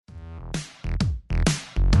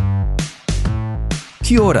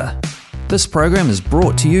Kia ora. This program is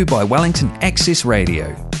brought to you by Wellington Access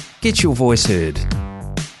Radio. Get your voice heard.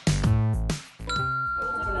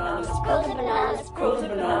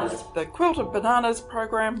 The Quilted Bananas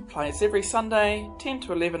program plays every Sunday, 10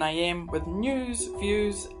 to 11 a.m. with news,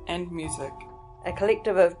 views and music. A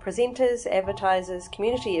collective of presenters, advertisers,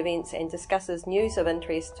 community events and discusses news of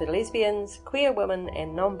interest to lesbians, queer women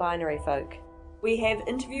and non-binary folk. We have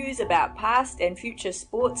interviews about past and future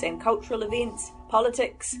sports and cultural events,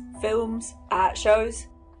 politics, films, art shows.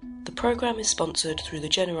 The programme is sponsored through the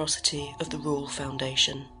generosity of the Rule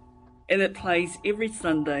Foundation. And it plays every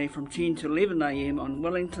Sunday from 10 to 11 a.m. on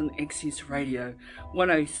Wellington Access Radio,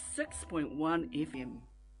 106.1 FM.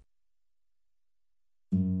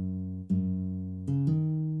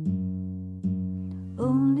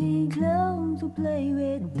 Only clowns who play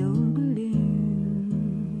with don't believe.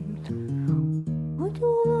 What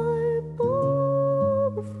you like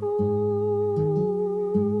before?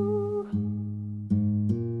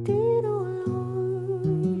 Did all I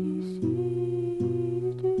see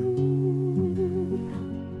the dream?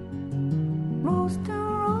 Roast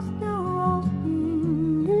and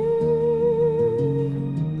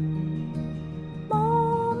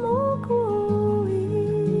Mama going.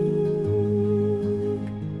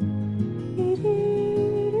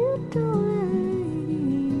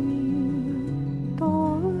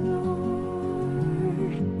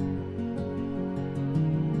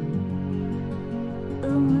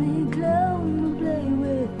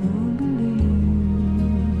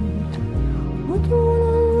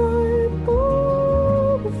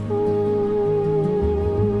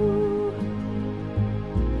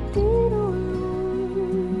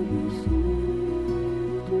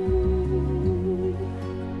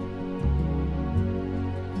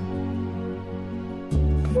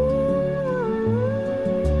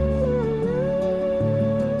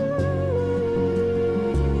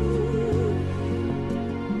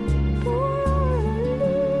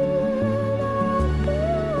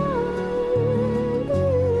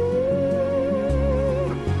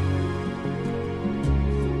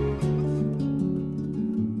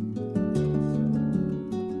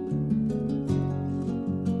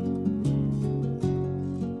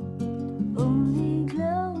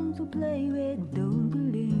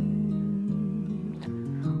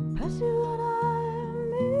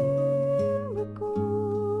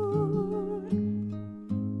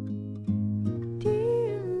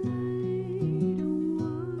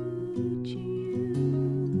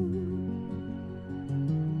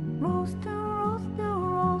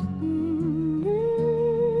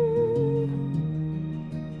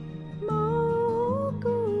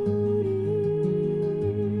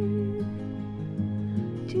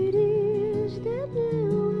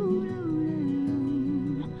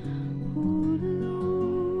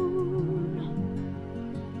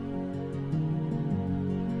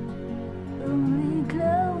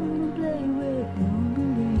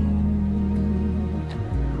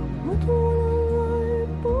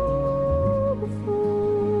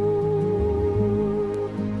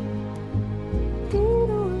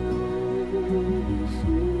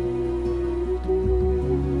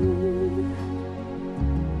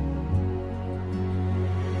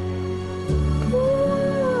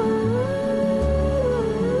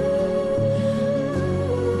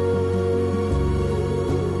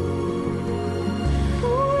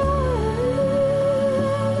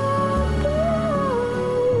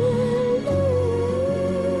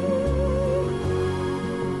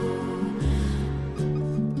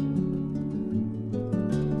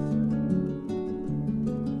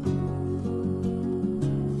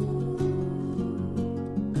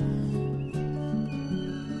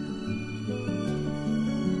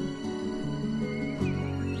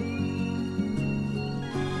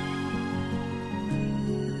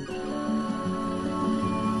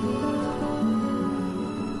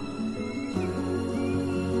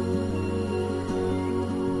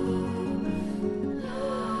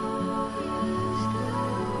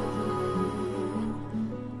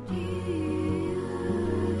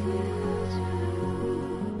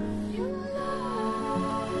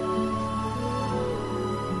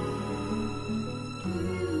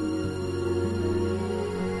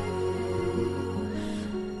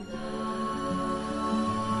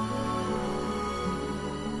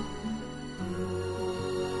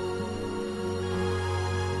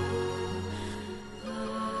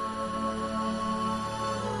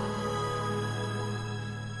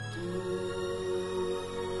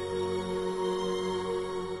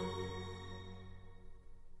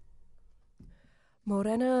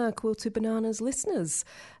 Morena, Quilted Bananas listeners.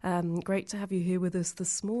 Great to have you here with us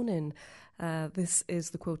this morning. This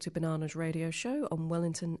is the Quilted Bananas radio show on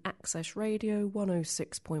Wellington Access Radio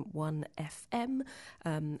 106.1 FM.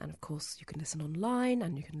 And of course, you can listen online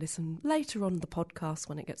and you can listen later on the podcast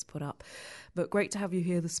when it gets put up. But great to have you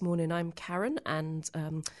here this morning. I'm Karen and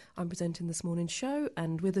I'm presenting this morning's show.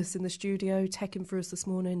 And with us in the studio, teching for us this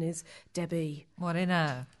morning is Debbie.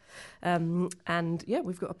 Morena. And yeah,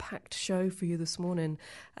 we've got a packed show for you this morning.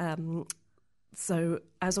 So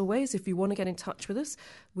as always, if you want to get in touch with us,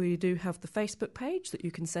 we do have the Facebook page that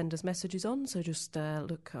you can send us messages on. So just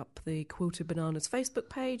look up the Quilted Bananas Facebook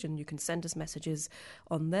page and you can send us messages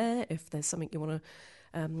on there if there's something you want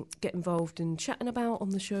to get involved in chatting about on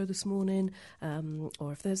the show this morning,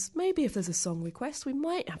 or if there's a song request, we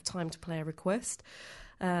might have time to play a request.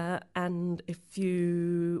 And if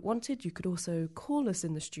you wanted, you could also call us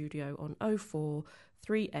in the studio on 04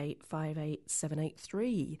 3858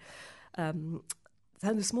 783.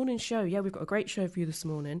 And this morning's show, we've got a great show for you this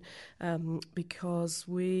morning because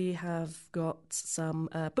we have got some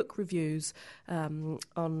book reviews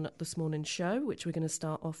on this morning's show, which we're going to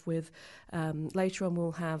start off with. Later on,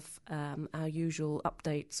 we'll have our usual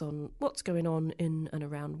updates on what's going on in and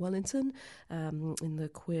around Wellington in the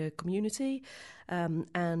queer community.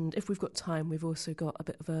 And if we've got time, we've also got a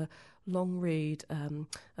bit of a long read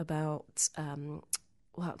about...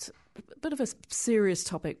 it's a bit of a serious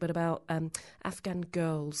topic, but about Afghan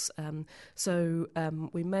girls. So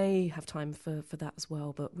we may have time for that as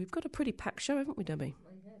well. But we've got a pretty packed show, haven't we, Debbie?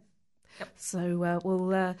 Yep. So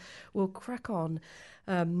we'll crack on.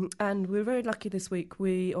 And we're very lucky this week.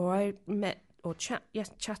 I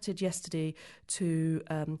chatted yesterday to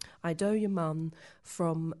Idoia Munn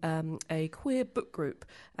from a queer book group,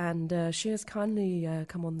 and she has kindly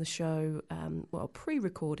come on the show,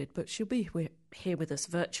 pre-recorded, but she'll be here with us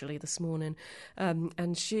virtually this morning,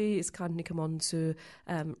 and she has kindly come on to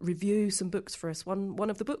review some books for us. One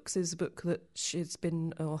of the books is a book that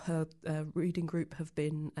her reading group have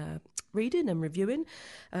been reading and reviewing,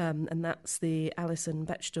 and that's the Alison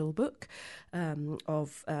Bechdel book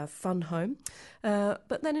of Fun Home.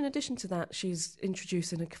 But then in addition to that, she's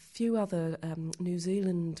introducing a few other New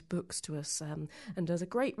Zealand books to us and does a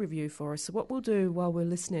great review for us. So what we'll do while we're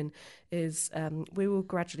listening is we will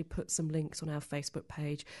gradually put some links on our Facebook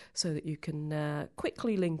page so that you can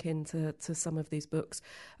quickly link into some of these books,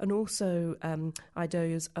 and also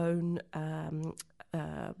Idoia's own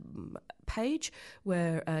page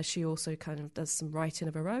where she also kind of does some writing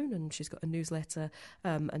of her own, and she's got a newsletter,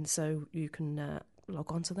 and so you can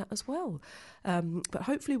log on to that as well. But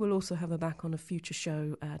hopefully we'll also have her back on a future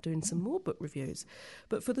show doing some more book reviews.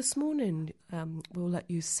 But for this morning, we'll let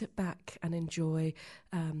you sit back and enjoy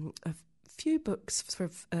a few books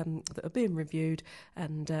that are being reviewed,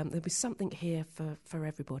 and there'll be something here for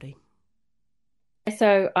everybody.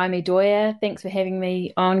 So I'm Idoia. Thanks for having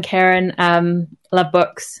me on, Karen. Love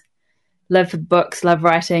books, love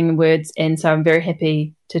writing words, and so I'm very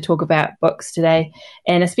happy to talk about books today,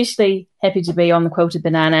 and especially happy to be on the Quilted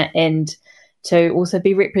Banana and to also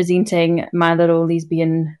be representing my little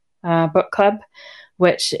lesbian book club,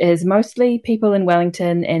 which is mostly people in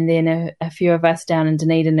Wellington and then a few of us down in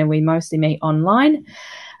Dunedin, and we mostly meet online.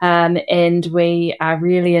 And we are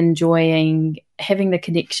really enjoying having the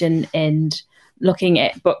connection and looking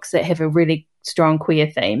at books that have a really strong queer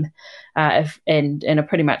theme and are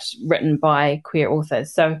pretty much written by queer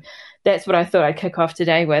authors. So that's what I thought I'd kick off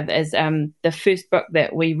today with, is the first book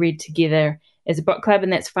that we read together as a book club,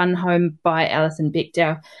 and that's Fun Home by Alison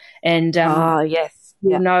Bechdel. And yes,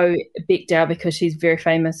 you know Bechdel because she's very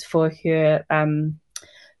famous for her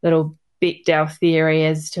little Bechdel theory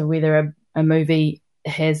as to whether a movie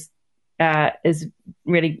has is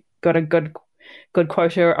really got a good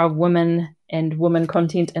quota of women and woman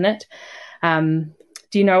content in it.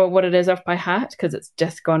 Do you know what it is off by heart? Because it's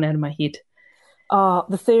just gone out of my head.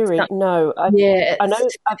 The theory, no. I know,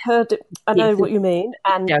 I've heard it, I know what you mean,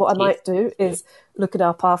 and what I might do is look it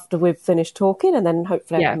up after we've finished talking, and then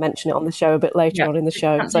hopefully I can mention it on the show a bit later on in the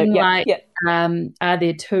show. Are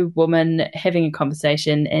there two women having a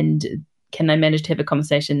conversation, and can they manage to have a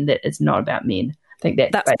conversation that is not about men? I think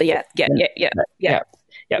that's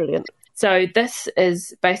brilliant. So this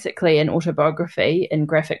is basically an autobiography in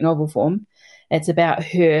graphic novel form. It's about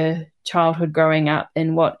her childhood growing up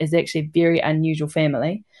in what is actually a very unusual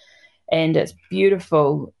family. And it's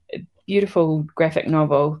beautiful graphic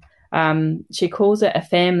novel. She calls it a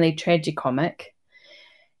family tragicomic.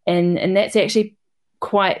 And that's actually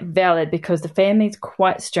quite valid because the family's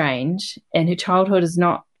quite strange and her childhood is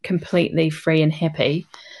not completely free and happy.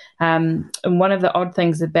 And one of the odd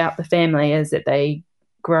things about the family is that they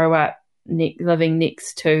grow up living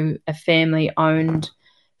next to a family-owned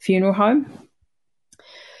funeral home.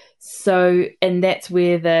 So, and that's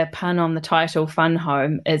where the pun on the title Fun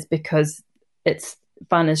Home is, because it's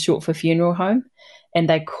fun is short for funeral home, and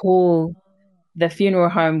they call the funeral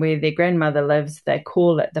home where their grandmother lives, they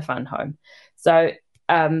call it the Fun Home. So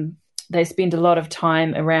they spend a lot of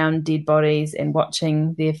time around dead bodies and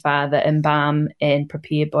watching their father embalm and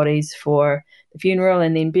prepare bodies for the funeral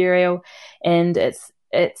and then burial. And it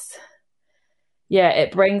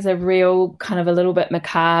brings a real kind of a little bit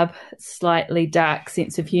macabre, slightly dark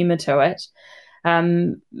sense of humour to it.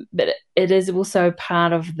 But it is also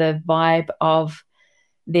part of the vibe of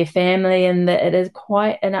their family, and that it is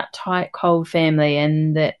quite an uptight, cold family,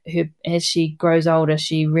 and that as she grows older,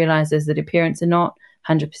 she realises that her parents are not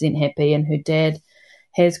 100% happy, and her dad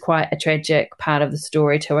has quite a tragic part of the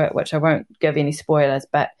story to it, which I won't give any spoilers,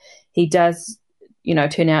 but he does,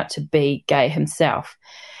 turn out to be gay himself.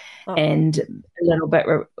 And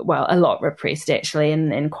a lot repressed actually,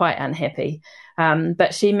 and quite unhappy.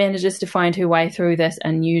 But she manages to find her way through this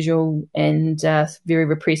unusual and very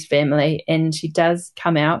repressed family, and she does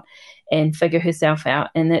come out and figure herself out.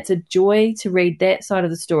 And it's a joy to read that side of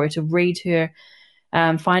the story, to read her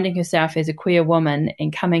finding herself as a queer woman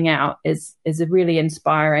and coming out is really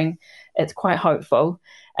inspiring. It's quite hopeful,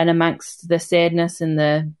 and amongst the sadness and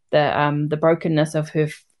the brokenness of her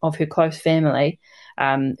close family,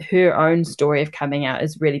 her own story of coming out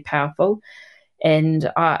is really powerful.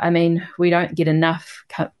 And we don't get enough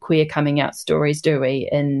queer coming out stories, do we,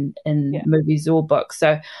 in movies or books?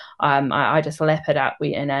 So I just lap it up.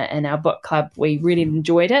 We in our book club, we really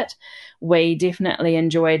enjoyed it. We definitely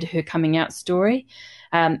enjoyed her coming out story.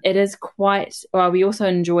 It is we also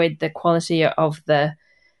enjoyed the quality of the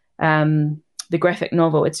graphic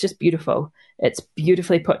novel. It's just beautiful. It's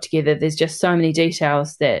beautifully put together. There's just so many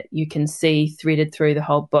details that you can see threaded through the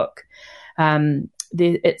whole book.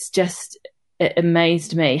 It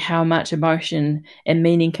amazed me how much emotion and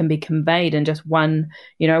meaning can be conveyed in just one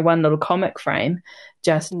little comic frame,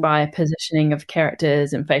 just by positioning of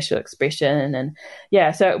characters and facial expression. And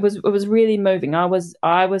so it was really moving. I was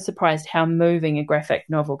surprised how moving a graphic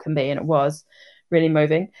novel can be, and it was really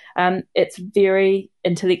moving. It's very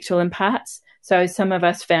intellectual in parts. So some of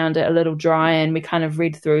us found it a little dry, and we kind of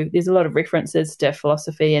read through. There's a lot of references to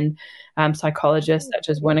philosophy and psychologists such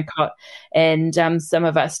as Winnicott, and some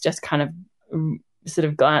of us just kind of sort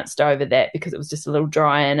of glanced over that because it was just a little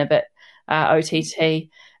dry and a bit OTT.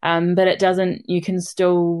 But it doesn't. You can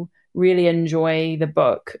still really enjoy the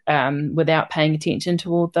book without paying attention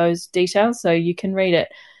to all those details. So you can read it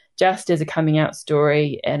just as a coming out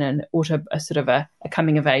story and a sort of a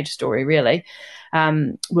coming of age story, really,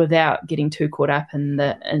 without getting too caught up in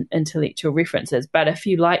the intellectual references. But if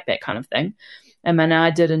you like that kind of thing, and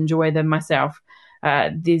I did enjoy them myself,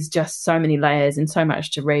 there's just so many layers and so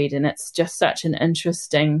much to read, and it's just such an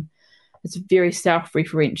interesting. It's very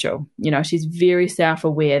self-referential. She's very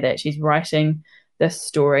self-aware that she's writing this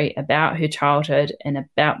story about her childhood and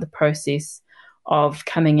about the process of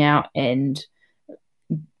coming out and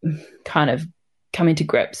kind of coming to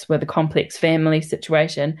grips with a complex family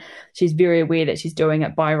situation. She's very aware that she's doing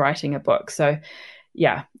it by writing a book. So,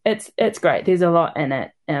 yeah, it's great. There's a lot in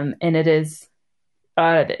it, and it is.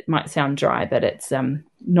 It might sound dry, but it's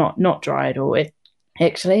not dry at all. It's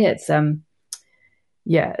moving,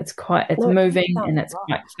 and it's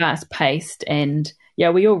quite fast paced, and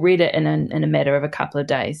we all read it in a matter of a couple of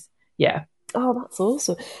days. Yeah. Oh, that's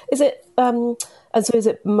awesome. Is it and so is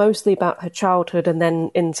it mostly about her childhood and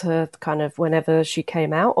then into kind of whenever she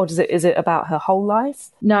came out, or is it about her whole life?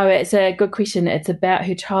 No, it's a good question. It's about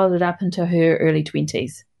her childhood up into her early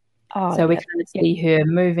 20s. Oh, so we kind of see her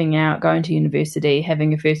moving out, going to university,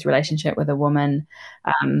 having her first relationship with a woman.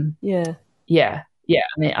 It's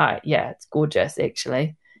gorgeous,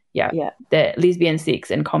 actually. Yeah. The lesbian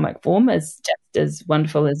sex in comic form is just as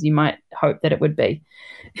wonderful as you might hope that it would be.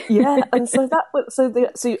 Yeah, and so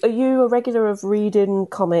are you a regular of reading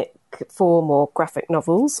comic form or graphic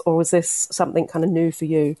novels, or was this something kind of new for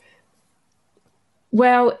you?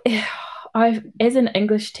 Well, as an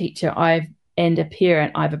English teacher, and a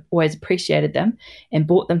parent, I've always appreciated them and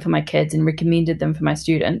bought them for my kids and recommended them for my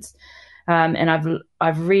students. And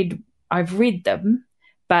I've read them,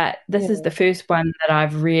 but this is the first one that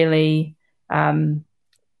I've really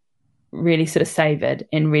sort of savoured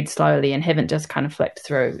and read slowly and haven't just kind of flicked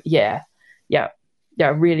through. Yeah,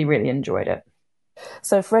 really, really enjoyed it.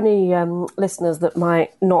 So for any listeners that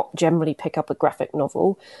might not generally pick up a graphic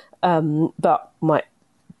novel, but might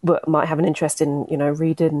have an interest in,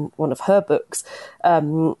 reading one of her books,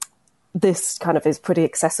 this kind of is pretty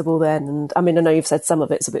accessible then. And I mean, I know you've said some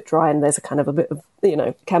of it's a bit dry and there's a kind of a bit of,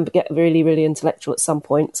 can get really, really intellectual at some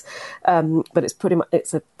points. But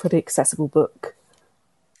it's a pretty accessible book.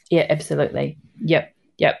 Yeah, absolutely. Yep.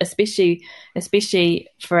 Especially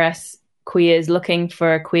for us queers looking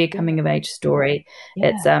for a queer coming of age story.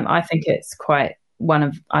 Yeah. It's I think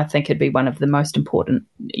it'd be one of the most important.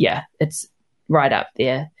 Yeah, it's right up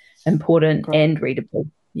there, important and readable.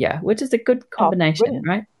 Yeah, which is a good combination,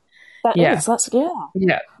 right? That's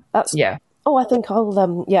Oh, I think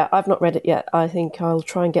I'll I've not read it yet. I think I'll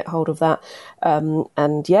try and get hold of that.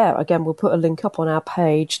 And again, we'll put a link up on our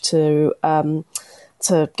page to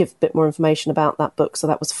give a bit more information about that book. So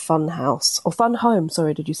that was Fun House or Fun Home.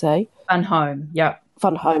 Sorry, did you say? Fun Home. Yeah.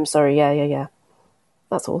 Fun Home. Sorry. Yeah.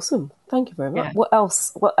 That's awesome. Thank you very much. Yeah. What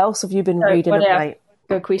else have you been reading of late?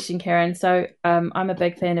 Good question, Karen. So I'm a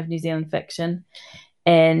big fan of New Zealand fiction,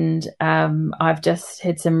 and I've just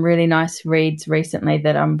had some really nice reads recently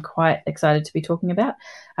that I'm quite excited to be talking about.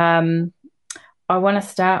 I want to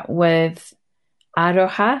start with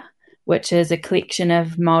Aroha, which is a collection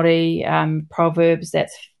of Māori proverbs,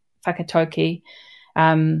 that's whakatauki,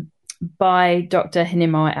 by Dr.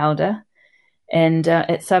 Hinemoa Elder. And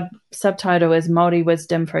its subtitle is Māori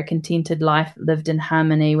Wisdom for a Contented Life Lived in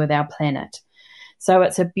Harmony with Our Planet. So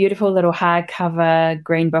it's a beautiful little hardcover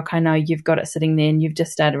green book. I know you've got it sitting there and you've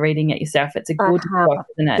just started reading it yourself. It's a gorgeous book,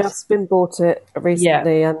 isn't it? I've just been bought it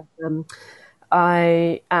recently. Yeah. And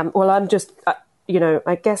I'm just, I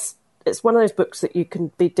guess it's one of those books that you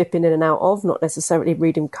can be dipping in and out of, not necessarily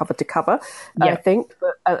reading cover to cover, I think.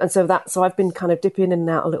 But, so I've been kind of dipping in and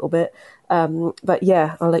out a little bit. But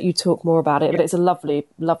yeah, I'll let you talk more about it. Yeah. But it's a lovely,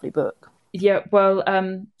 lovely book. Yeah, well,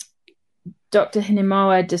 Dr.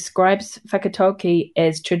 Hinemoa describes whakatauki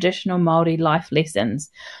as traditional Māori life lessons,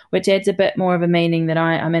 which adds a bit more of a meaning that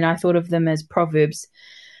I thought of them as proverbs.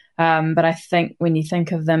 But I think when you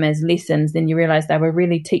think of them as lessons, then you realise they were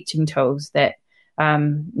really teaching tools that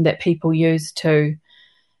people use to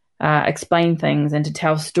explain things and to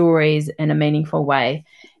tell stories in a meaningful way.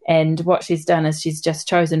 And what she's done is she's just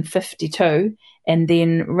chosen 52 and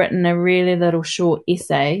then written a really little short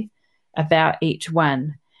essay about each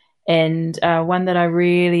one. And one that I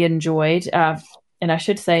really enjoyed, and I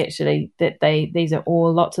should say actually that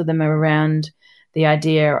lots of them are around the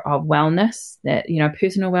idea of wellness, that,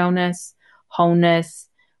 personal wellness, wholeness,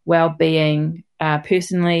 well-being,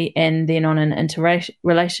 personally, and then on an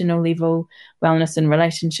interrelational level, wellness in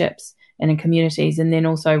relationships and in communities, and then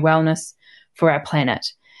also wellness for our planet.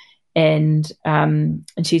 And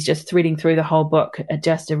she's just threading through the whole book,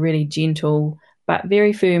 just a really gentle but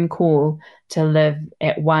very firm call to live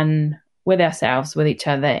at one with ourselves, with each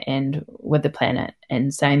other, and with the planet,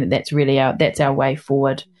 and saying that that's really that's our way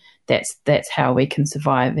forward. That's how we can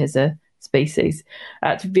survive as a species.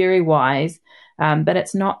 It's very wise. But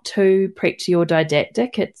it's not too preachy or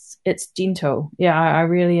didactic. It's gentle. Yeah, I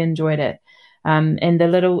really enjoyed it. And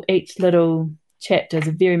each little chapter is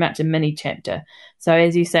very much a mini chapter. So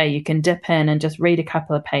as you say, you can dip in and just read a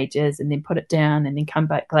couple of pages and then put it down and then come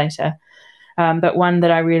back later. But one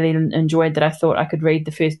that I really enjoyed that I thought I could read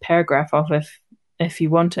the first paragraph of if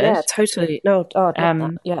you wanted. Yeah, totally. No,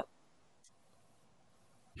 yeah.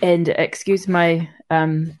 And excuse my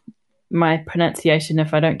my pronunciation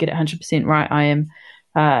if I don't get it 100% right.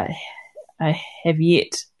 I have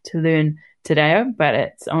yet to learn Te Reo, but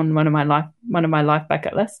it's on one of my life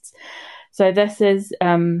bucket lists. So this is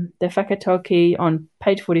the whakatauki on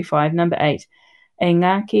page 45, number 8. E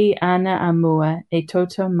ngāki ana amua e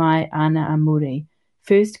toto mai ana amuri.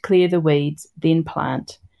 First clear the weeds, then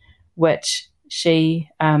plant, which she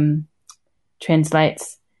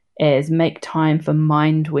translates as make time for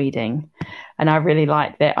mind weeding. And I really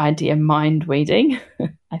like that idea, mind weeding.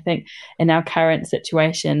 I think in our current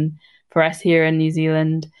situation for us here in New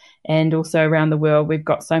Zealand and also around the world, we've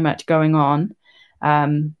got so much going on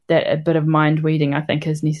that a bit of mind weeding, I think,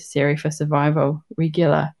 is necessary for survival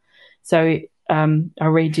regular. So I'll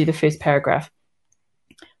read you the first paragraph.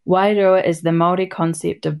 Wairua is the Māori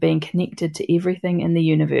concept of being connected to everything in the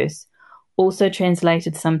universe, also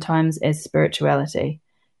translated sometimes as spirituality.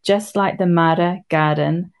 Just like the mara,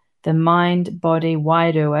 garden, the mind-body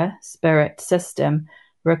wairua, spirit system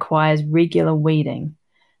requires regular weeding.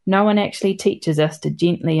 No one actually teaches us to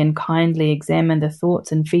gently and kindly examine the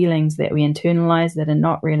thoughts and feelings that we internalize that are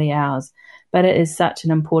not really ours, but it is such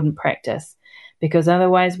an important practice, because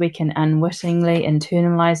otherwise we can unwittingly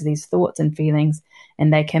internalize these thoughts and feelings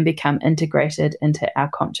and they can become integrated into our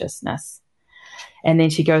consciousness. And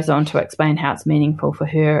then she goes on to explain how it's meaningful for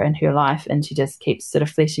her and her life, and she just keeps sort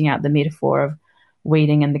of fleshing out the metaphor of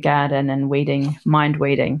weeding in the garden and weeding, mind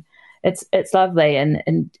weeding. it's lovely,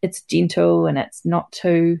 and it's gentle, and it's not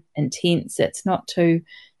too intense. It's not too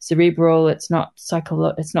cerebral. It's not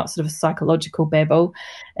it's not sort of psychological babble.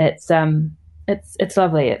 It's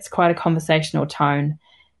lovely. It's quite a conversational tone,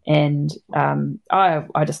 and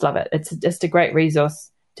I just love it. It's just a great resource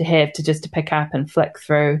to have to pick up and flick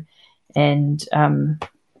through, and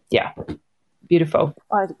beautiful.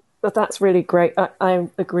 But that's really great. I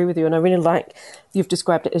agree with you, and I really like you've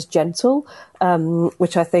described it as gentle,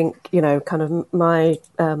 which I think, kind of my,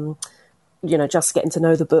 just getting to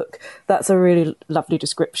know the book, that's a really lovely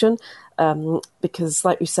description, because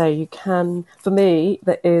like you say, you can, for me,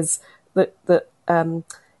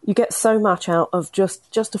 you get so much out of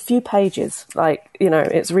just a few pages. Like,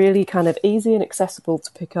 it's really kind of easy and accessible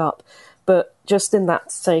to pick up, but just in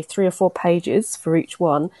that, say, 3 or 4 pages for each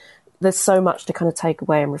one, there's so much to kind of take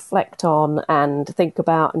away and reflect on and think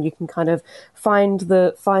about, and you can kind of find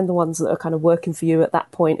the ones that are kind of working for you at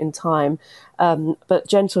that point in time. But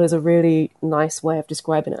gentle is a really nice way of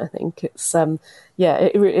describing it. I think it's I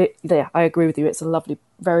agree with you. It's a lovely,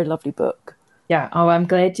 very lovely book. Yeah. Oh, I'm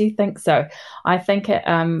glad you think so. I think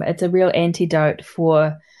it's a real antidote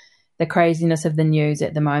for the craziness of the news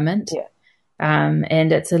at the moment. Yeah.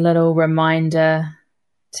 And it's a little reminder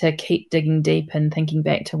to keep digging deep and thinking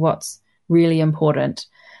back to what's really important,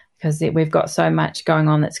 because we've got so much going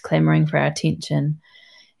on that's clamoring for our attention,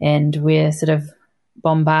 and we're sort of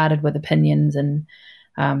bombarded with opinions and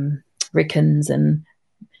reckons and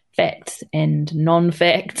facts and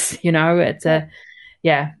non-facts. It's a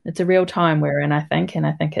real time we're in, I think, and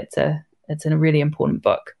I think it's a really important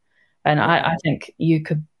book. And I think you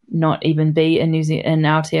could not even be in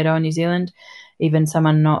Aotearoa, New Zealand. Even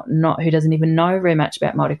someone not who doesn't even know very much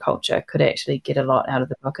about Māori culture could actually get a lot out of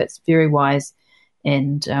the book. It's very wise,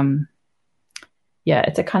 and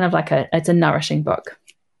it's a kind of it's a nourishing book.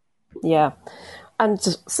 Yeah, and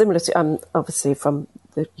similar to obviously you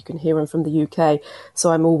can hear him from the UK,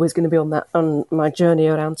 so I'm always going to be on my journey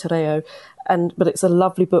around Te Reo, but it's a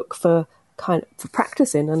lovely book for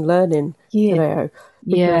practicing and learning Te Reo.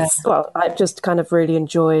 Well, I've just kind of really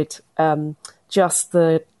enjoyed just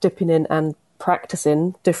the dipping in and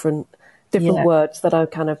practicing different words that I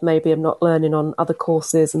kind of maybe am not learning on other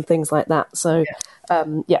courses and things like that. So,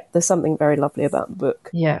 there's something very lovely about the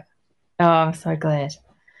book. Yeah. Oh, I'm so glad.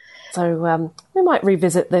 So we might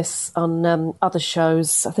revisit this on other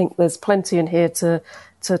shows. I think there's plenty in here to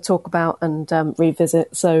talk about and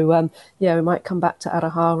revisit. So, we might come back to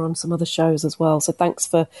Araha on some other shows as well. So thanks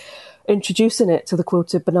for introducing it to the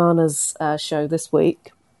Quilted Bananas show this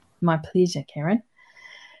week. My pleasure, Karen.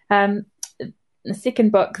 The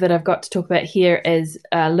second book that I've got to talk about here is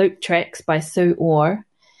Loop Tracks by Sue Orr.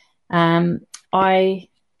 I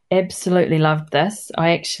absolutely loved this.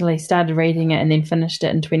 I actually started reading it and then finished it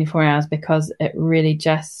in 24 hours because it really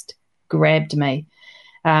just grabbed me.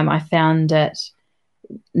 I found it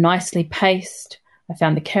nicely paced. I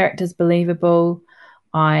found the characters believable.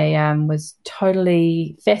 I was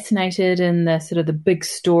totally fascinated in the sort of the big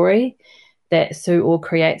story that Sue Orr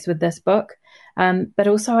creates with this book. But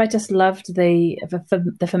also I just loved the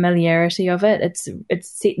familiarity of it. It's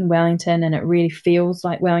set in Wellington, and it really feels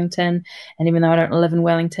like Wellington. And even though I don't live in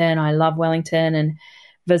Wellington, I love Wellington and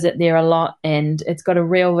visit there a lot. And it's got a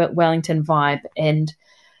real Wellington vibe. And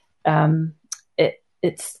I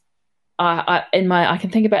can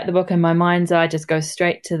think about the book in my mind's eye. Just go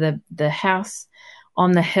straight to the house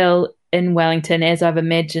on the hill in Wellington as I've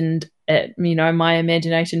imagined it. My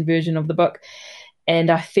imagination version of the book, and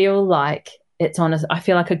I feel like I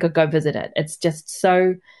feel like I could go visit it. It's just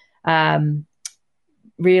so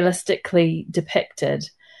realistically depicted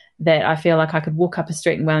that I feel like I could walk up a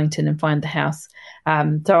street in Wellington and find the house.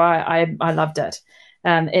 So I loved it.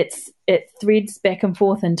 It threads back and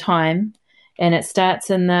forth in time, and it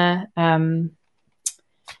starts in the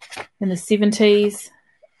 70s,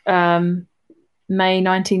 May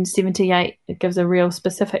 1978. It gives a real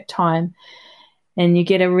specific time, and you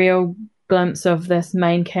get a real glimpse of this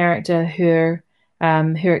main character, her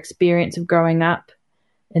experience of growing up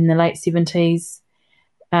in the late 70s,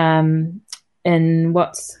 in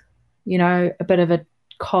what's a bit of a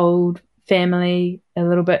cold family, a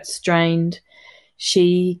little bit strained.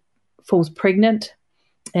 She falls pregnant,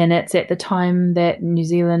 and it's at the time that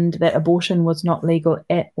that abortion was not legal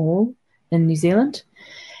at all in New Zealand.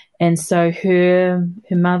 And so her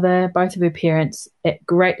mother, both of her parents, at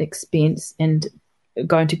great expense and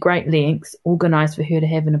going to great lengths, organised for her to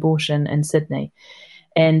have an abortion in Sydney.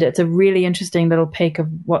 And it's a really interesting little peek of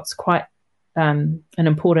what's quite an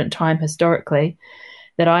important time historically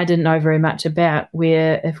that I didn't know very much about,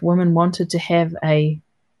 where if women wanted to have a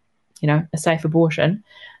safe abortion,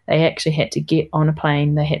 they actually had to get on a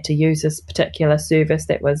plane. They had to use this particular service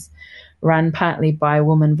that was run partly by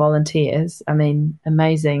women volunteers. I mean,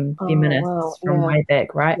 amazing feminists from way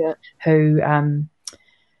back, right? Yeah.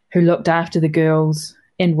 Who looked after the girls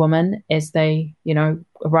and women as they,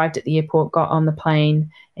 arrived at the airport, got on the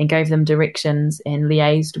plane, and gave them directions and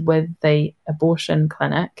liaised with the abortion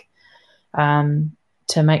clinic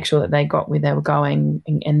to make sure that they got where they were going.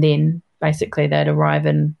 And then basically they'd arrive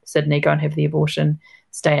in Sydney, go and have the abortion,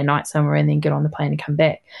 stay a night somewhere, and then get on the plane and come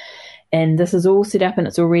back. And this is all set up and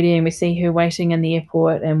it's all ready, and we see her waiting in the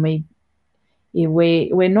airport, and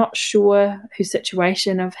we're not sure her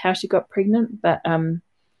situation of how she got pregnant, but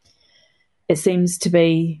it seems to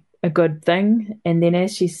be a good thing. And then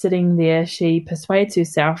as she's sitting there, she persuades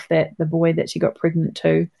herself that the boy that she got pregnant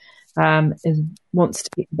to wants to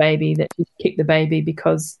keep the baby, that she keep the baby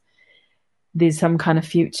because there's some kind of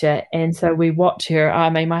future. And so we watch her. I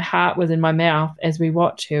mean, my heart was in my mouth as we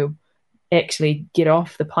watch her actually get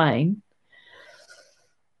off the plane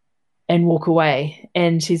and walk away.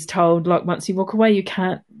 And she's told, look, once you walk away, you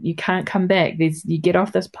can't come back. You get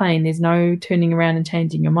off this plane, there's no turning around and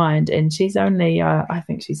changing your mind. And she's only, I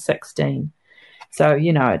think she's 16. So,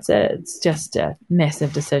 it's just a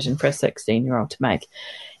massive decision for a 16-year-old to make.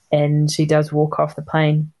 And she does walk off the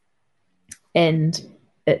plane, and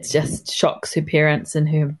it just shocks her parents, and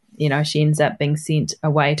her, she ends up being sent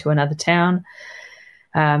away to another town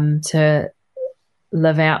to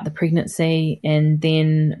live out the pregnancy. And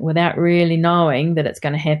then, without really knowing that it's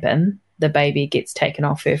going to happen, the baby gets taken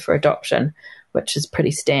off her for adoption, which is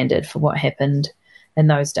pretty standard for what happened in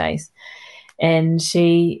those days. And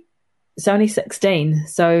she's only 16,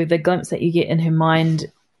 so the glimpse that you get in her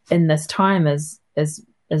mind in this time is of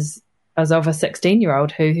a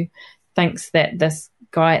 16-year-old who thinks that this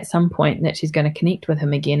guy at some point that she's going to connect with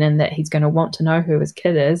him again, and that he's going to want to know who his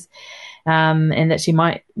kid is, and that she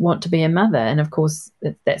might want to be a mother. And of course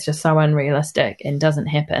that's just so unrealistic and doesn't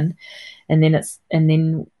happen. And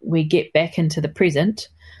then we get back into the present,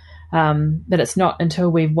 but it's not until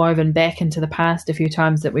we've woven back into the past a few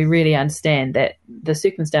times that we really understand that the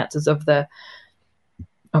circumstances of the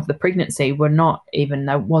pregnancy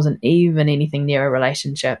there wasn't even anything near a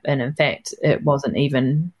relationship, and in fact it wasn't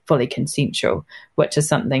even fully consensual, which is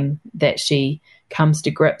something that she comes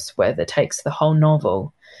to grips with. It takes the whole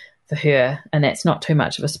novel for her, and that's not too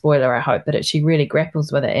much of a spoiler, I hope, but she really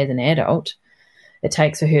grapples with it as an adult. It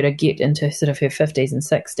takes for her to get into sort of her 50s and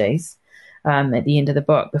 60s at the end of the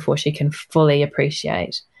book before she can fully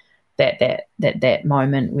appreciate that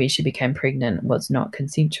moment where she became pregnant was not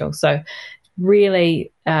consensual. So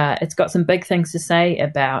really, it's got some big things to say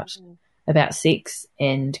about sex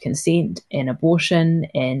and consent and abortion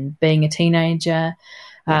and being a teenager,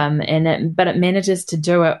 but it manages to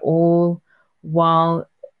do it all while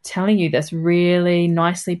telling you this really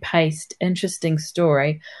nicely paced, interesting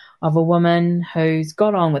story of a woman who's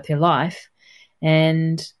got on with her life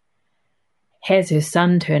and has her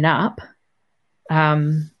son turn up,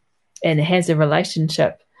 and has a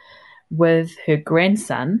relationship with her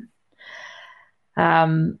grandson,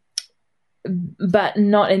 but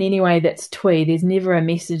not in any way that's twee. There's never a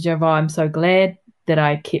message of, I'm so glad that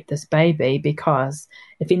I kept this baby, because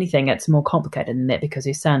if anything, it's more complicated than that, because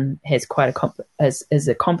her son has quite is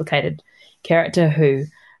a complicated character who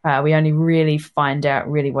we only really find out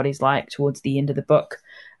really what he's like towards the end of the book.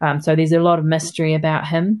 So there's a lot of mystery about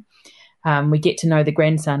him. We get to know the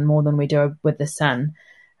grandson more than we do with the son.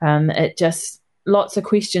 It just lots of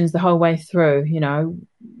questions the whole way through.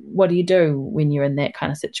 What do you do when you're in that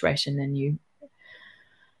kind of situation and you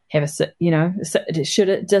have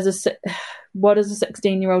what does a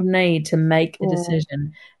 16-year-old need to make a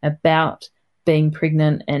decision about being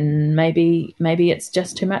pregnant? And maybe it's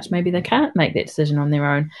just too much. Maybe they can't make that decision on their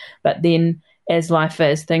own. But then, as life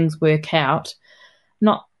is, things work out.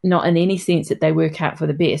 Not in any sense that they work out for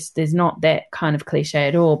the best. There's not that kind of cliche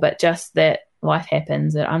at all, but just that life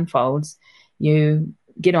happens, it unfolds, you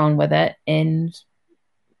get on with it, and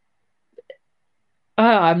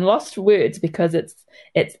I'm lost for words because it's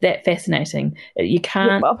that fascinating. You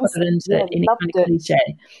can't put it into any kind of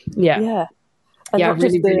cliche. Yeah. And I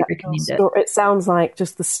really recommend it. It sounds like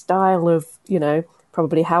just the style of,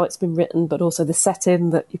 probably how it's been written, but also the setting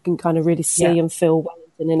that you can kind of really see and feel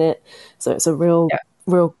Wellington in it. So it's a real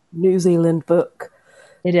New Zealand book.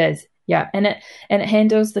 It is, yeah, and it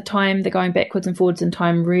handles the going backwards and forwards in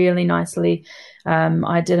time really nicely.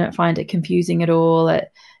 I didn't find it confusing at all.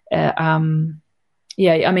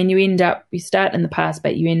 You start in the past,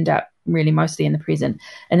 but you end up really mostly in the present.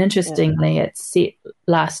 And interestingly, it's set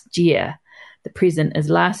last year, the present is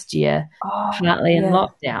last year, partly in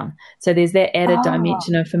lockdown. So there's that added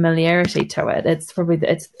dimension of familiarity to it. It's probably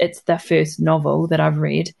it's the first novel that I've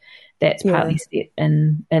read that's partly set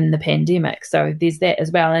in the pandemic. So there's that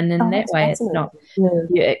as well. And in that way,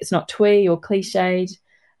 it's not twee or cliched.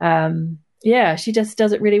 She just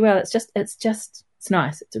does it really well. It's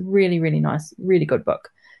nice. It's a really, really nice, really good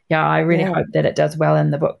book. Yeah, I really hope that it does well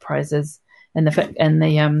in the book prizes in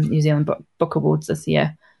the New Zealand Book Awards this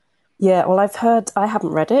year. Yeah, well, I've heard, I haven't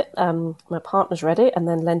read it. My partner's read it and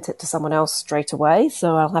then lent it to someone else straight away.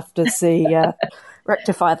 So I'll have to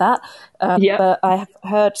rectify that. But I have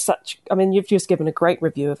heard you've just given a great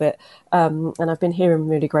review of it. And I've been hearing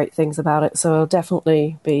really great things about it. So I'll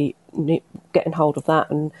definitely be getting hold of that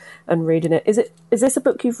and reading it. Is this a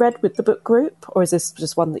book you've read with the book group, or is this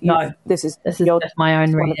just one that No, this is just my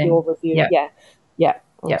own reading. Your review? Yeah.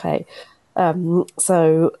 Okay.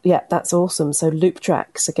 That's awesome. So Loop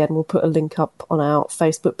Tracks, again, we'll put a link up on our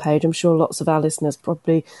Facebook page. I'm sure lots of our listeners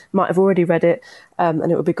probably might have already read it, and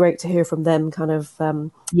it would be great to hear from them kind of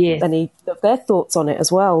any of their thoughts on it as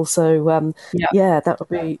well. So that would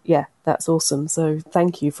be that's awesome. So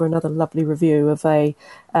thank you for another lovely review of a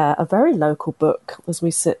very local book as we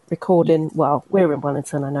sit recording. Well, we're in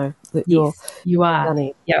Wellington. I know that you are.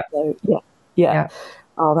 Danny. So,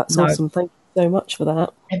 Oh, that's awesome. Thank you so much for that.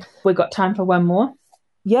 Have we got time for one more?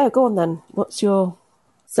 Yeah, go on then. What's your...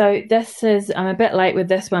 So this is, I'm a bit late with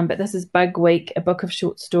this one, but this is Bug Week, a book of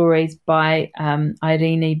short stories by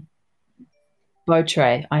Irene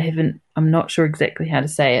Beautre. I'm not sure exactly how to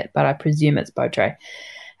say it, but I presume it's Beautre.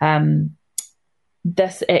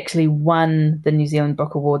 This actually won the New Zealand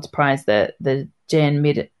Book Awards prize, the Jan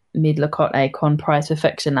Medlicott Con Prize for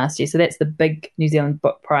Fiction last year. So that's the big New Zealand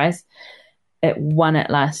book prize. It won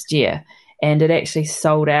it last year. And it actually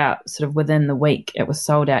sold out sort of within the week. It was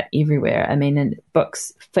sold out everywhere. I mean, in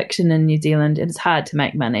fiction in New Zealand, it's hard to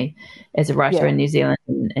make money as a writer in New Zealand.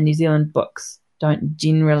 And New Zealand books don't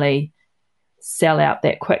generally sell out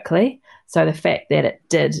that quickly. So the fact that it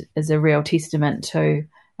did is a real testament to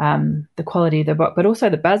the quality of the book, but also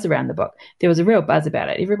the buzz around the book. There was a real buzz about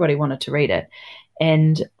it. Everybody wanted to read it.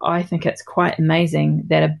 And I think it's quite amazing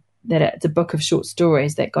that it's a book of short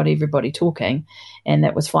stories that got everybody talking and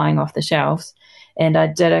that was flying off the shelves. And I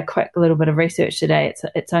did a quick little bit of research today.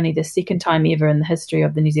 It's only the second time ever in the history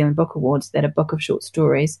of the New Zealand Book Awards that a book of short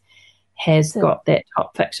stories has got that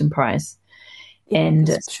top fiction prize. And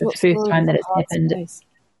it's the first time that it's happened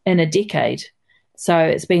in a decade. So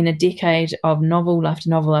it's been a decade of novel after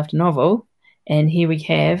novel after novel. And here we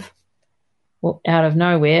have, out of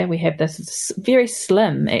nowhere, we have this very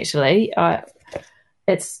slim, actually. I'm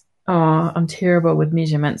terrible with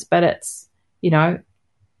measurements, but it's a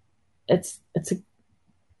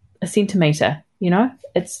centimetre,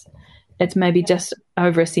 it's maybe just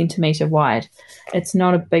over a centimetre wide. It's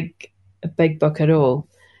not a big book at all,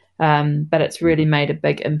 but it's really made a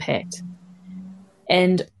big impact.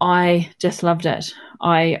 And I just loved it.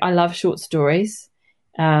 I love short stories,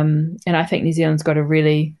 and I think New Zealand's got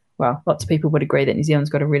lots of people would agree that New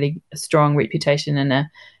Zealand's got a really strong reputation and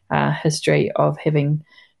a history of having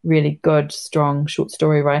really good, strong short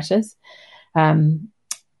story writers. And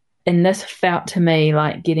this felt to me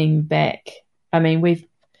like getting back. I mean, we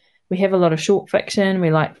have a lot of short fiction.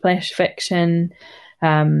 We like flash fiction,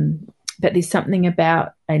 but there's something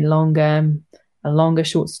about a longer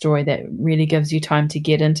short story that really gives you time to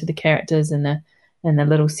get into the characters and the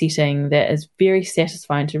little setting that is very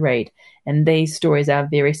satisfying to read. And these stories are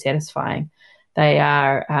very satisfying. They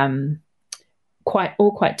are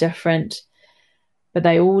quite different, but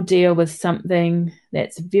they all deal with something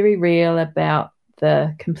that's very real about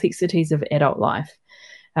the complexities of adult life.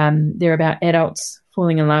 They're about adults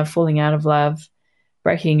falling in love, falling out of love,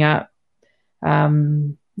 breaking up,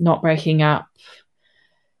 not breaking up,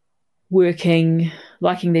 working,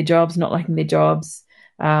 liking their jobs, not liking their jobs,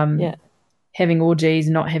 having orgies,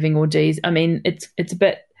 not having orgies. I mean, it's a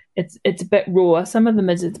bit raw. Some of them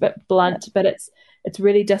it's a bit blunt, but it's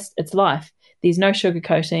really just, it's life. There's no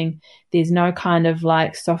sugarcoating. There's no kind of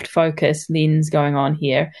like soft focus lens going on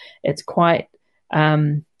here. It's quite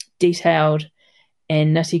detailed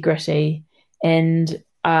and nitty gritty. And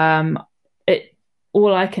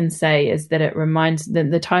all I can say is that it reminds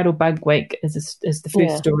the title Bug Week is the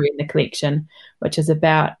first story in the collection, which is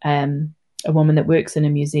about a woman that works in a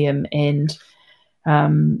museum, and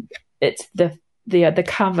it's the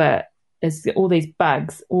cover is all these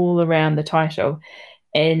bugs all around the title,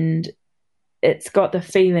 and it's got the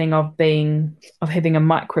feeling of having a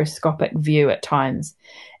microscopic view at times,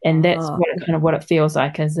 and that's what it feels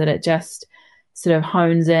like, is that it just sort of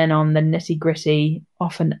hones in on the nitty gritty,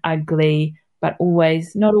 often ugly, but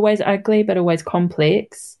not always ugly, but always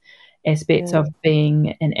complex aspects of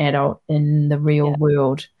being an adult in the real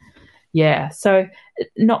world. Yeah, so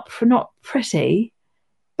not pretty,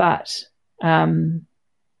 but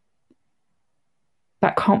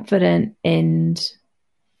confident and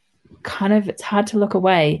kind of, it's hard to look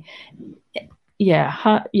away.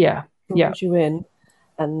 Yeah. Draws you in.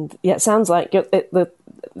 And it sounds like the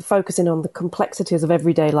focusing on the complexities of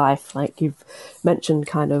everyday life, like you've mentioned,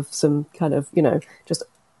 kind of some kind of, just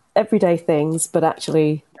everyday things, but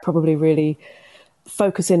actually probably really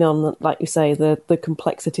focusing on, like you say, the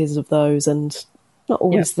complexities of those, and not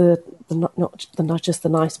always not just the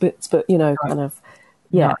nice bits, but kind of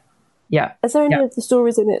Yeah. Is there any of the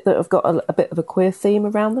stories in it that have got a bit of a queer theme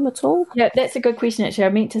around them at all? Yeah, that's a good question, actually. I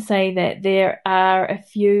meant to say that there are a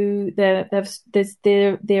few, there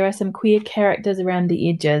are some queer characters around the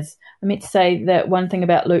edges. I meant to say that one thing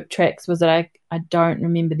about Loop Tracks was that I don't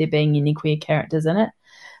remember there being any queer characters in it.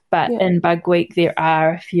 But in Bug Week, there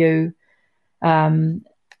are a few,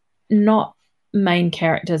 not main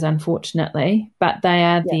characters, unfortunately, but they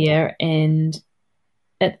are there, and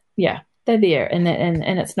they're there, and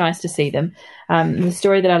it's nice to see them. The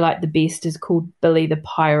story that I like the best is called Billy the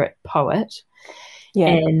Pirate Poet,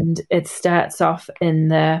 and it starts off in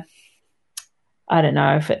the, I don't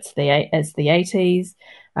know if it's the 80s,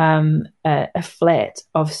 a flat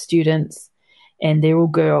of students, and they're all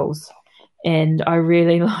girls, and I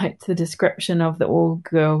really liked the description of the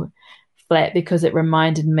all-girl flat because it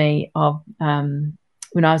reminded me of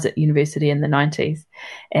when I was at university in the 90s,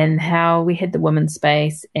 and how we had the women's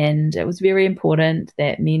space, and it was very important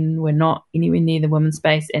that men were not anywhere near the women's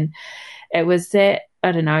space, and it was that,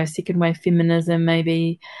 I don't know, second wave feminism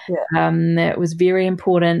maybe. It was very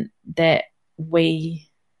important that we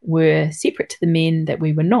were separate to the men, that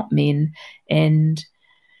we were not men, and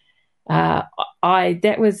not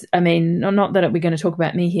that we're going to talk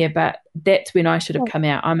about me here, but that's when I should have come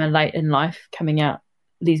out. I'm a late in life coming out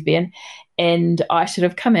lesbian, and I could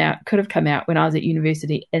have come out when I was at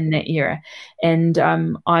university in that era, and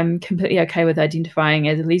I'm completely okay with identifying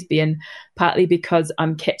as a lesbian, partly because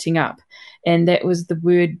I'm catching up, and that was the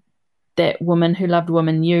word that Women Who Loved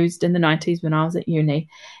Women used in the 90s when I was at uni,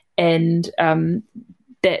 and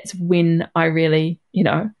that's when I really,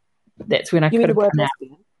 that's when I could have come out.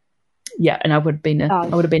 Lesbian? Yeah, and I would have been a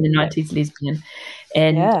 90s lesbian,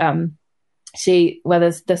 and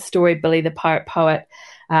there's the story Billy the Pirate Poet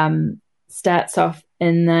starts off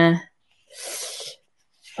in the,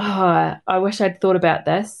 I wish I'd thought about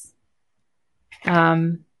this.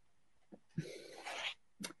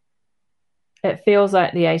 It feels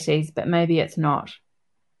like the 80s, but maybe it's not.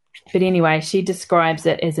 But anyway, she describes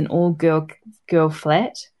it as an all-girl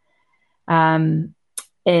flat. And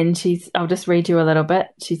I'll just read you a little bit.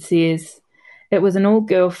 She says, it was an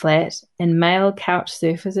all-girl flat, and male couch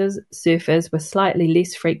surfers were slightly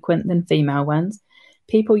less frequent than female ones.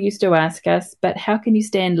 People used to ask us, but how can you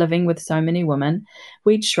stand living with so many women?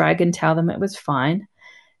 We'd shrug and tell them it was fine.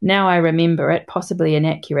 Now I remember it, possibly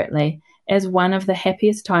inaccurately, as one of the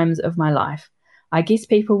happiest times of my life. I guess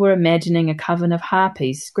people were imagining a coven of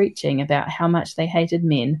harpies screeching about how much they hated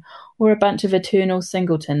men, or a bunch of eternal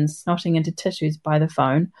singletons snotting into tissues by the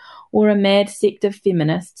phone, or a mad sect of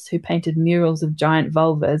feminists who painted murals of giant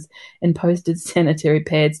vulvas and posted sanitary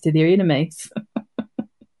pads to their enemies.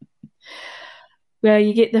 Well,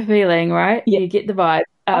 you get the feeling, right? Yeah. You get the vibe.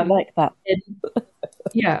 I like that.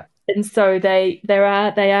 And so they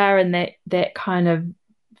are in that kind of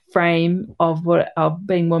frame of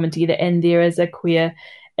being women together. And there is a queer.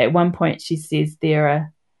 At one point, she says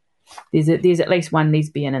there's at least one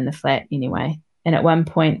lesbian in the flat anyway. And at one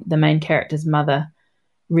point, the main character's mother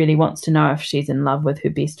really wants to know if she's in love with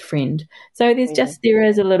her best friend. So there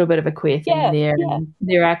is a little bit of a queer thing there. Yeah. And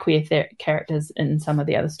there are queer characters in some of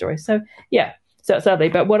the other stories. So yeah. So it's lovely.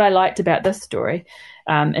 But what I liked about this story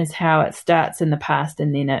is how it starts in the past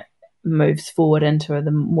and then it moves forward into the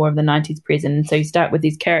more of the 90s present. And so you start with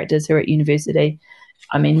these characters who are at university.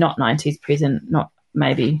 I mean, not 90s present, not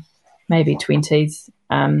maybe 20s.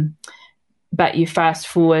 But you fast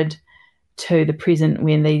forward to the present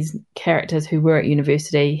when these characters who were at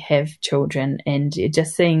university have children, and you're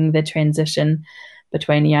just seeing the transition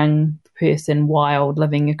between a young person,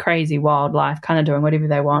 living a crazy wild life, kind of doing whatever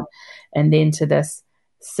they want, and then to this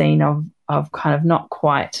scene of kind of not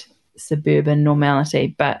quite suburban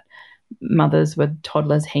normality, but mothers with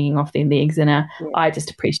toddlers hanging off their legs. And I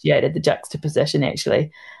just appreciated the juxtaposition,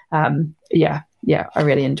 actually. I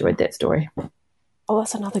really enjoyed that story. Oh,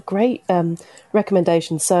 that's another great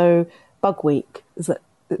recommendation. So Bug Week, is it?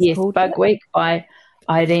 Yes, called? Bug Week by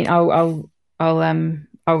Eileen. I'll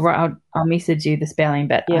I'll message you the spelling,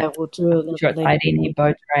 but we'll do a sure it's Irene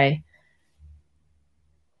Beautray.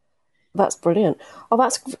 That's brilliant. Oh,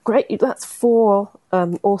 that's great. That's 4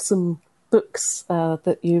 awesome books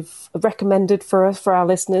that you've recommended for us, for our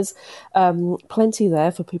listeners. Plenty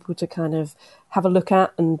there for people to kind of have a look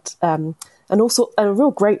at, and also a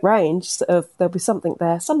real great range. There'll be something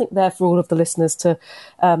there for all of the listeners to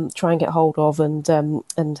try and get hold of and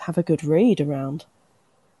have a good read around.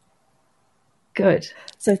 Good.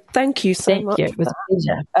 So thank you so much. It was a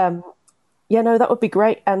pleasure. That would be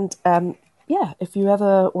great. And if you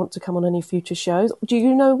ever want to come on any future shows, do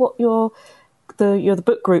you know what the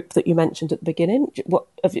book group that you mentioned at the beginning?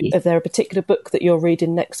 Is there a particular book that you're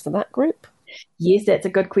reading next for that group? Yes, that's a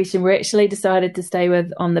good question. We're actually decided to stay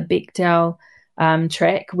on the Bechdel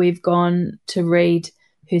track. We've gone to read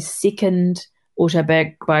her second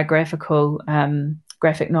autobiographical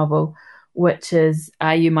graphic novel, which is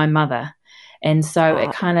Are You My Mother? And so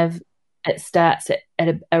it starts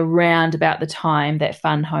at around about the time that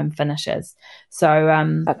Fun Home finishes. So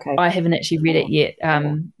I haven't actually read it yet.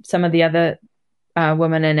 Some of the other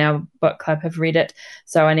women in our book club have read it,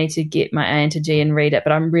 so I need to get my A into G and read it,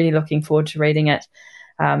 but I'm really looking forward to reading it.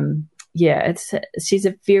 She's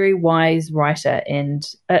a very wise writer, and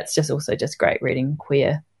it's just great reading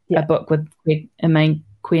a book with a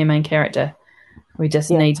queer main character. We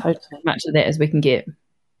just need as much of that as we can get.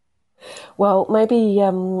 Well, maybe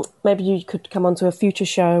you could come on to a future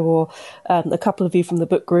show, or a couple of you from the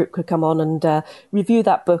book group could come on and review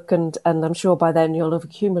that book, and I'm sure by then you'll have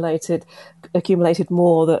accumulated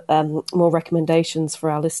more recommendations for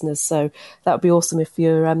our listeners. So that would be awesome if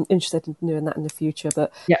you're interested in doing that in the future.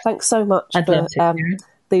 But thanks so much for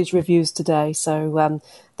these reviews today. So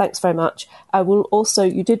thanks very much. I will also,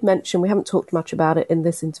 you did mention, we haven't talked much about it in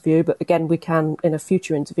this interview, but again, we can in a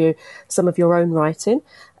future interview, some of your own writing.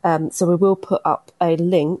 So we will put up a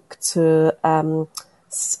link to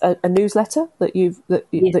a newsletter that you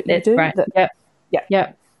do.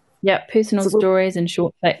 Right. Personal stories and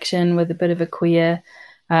short fiction with a bit of a queer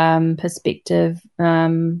perspective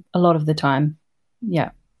a lot of the time.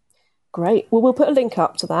 Yeah. Great. Well, we'll put a link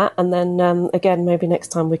up to that, and then again, maybe next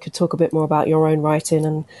time we could talk a bit more about your own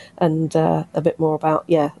writing and a bit more about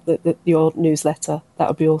your newsletter. That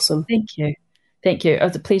would be awesome. Thank you. It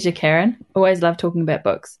was a pleasure, Karen. Always love talking about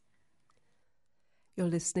books. You're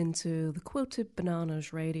listening to the Quilted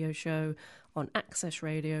Bananas radio show on Access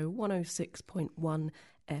Radio 106.1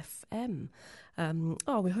 FM.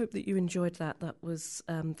 We hope that you enjoyed that. That was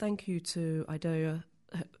thank you to Idoia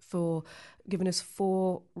for giving us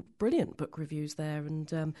 4 brilliant book reviews there,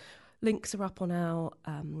 and links are up on our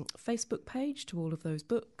Facebook page to all of those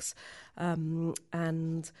books,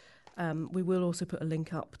 and we will also put a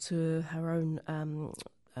link up to her own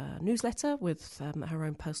newsletter with her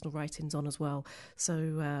own personal writings on as well,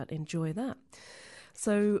 so enjoy that.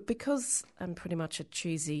 So because I'm pretty much a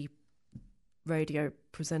cheesy radio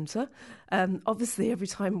presenter, obviously every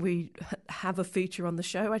time we have a feature on the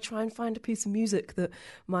show, I try and find a piece of music that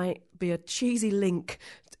might be a cheesy link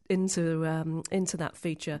into that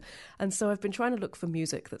feature. And so I've been trying to look for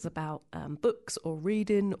music that's about books or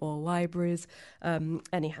reading or libraries.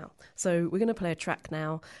 Anyhow, so we're going to play a track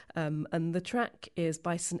now, and the track is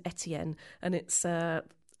by St. Etienne, and it's a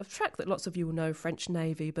track that lots of you will know, French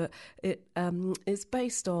Navy, but it is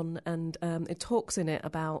based on, and it talks in it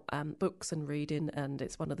about books and reading, and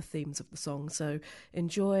it's one of the themes of the song. So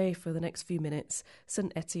enjoy for the next few minutes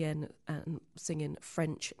St. Etienne singing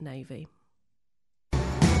French Navy.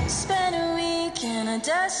 Spent a week in a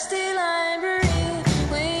dusty library,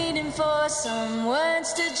 waiting for some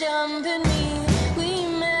words to jump in me. We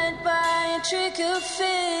met by a trick of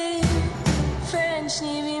fate, French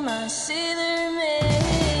Navy, my sailor maid.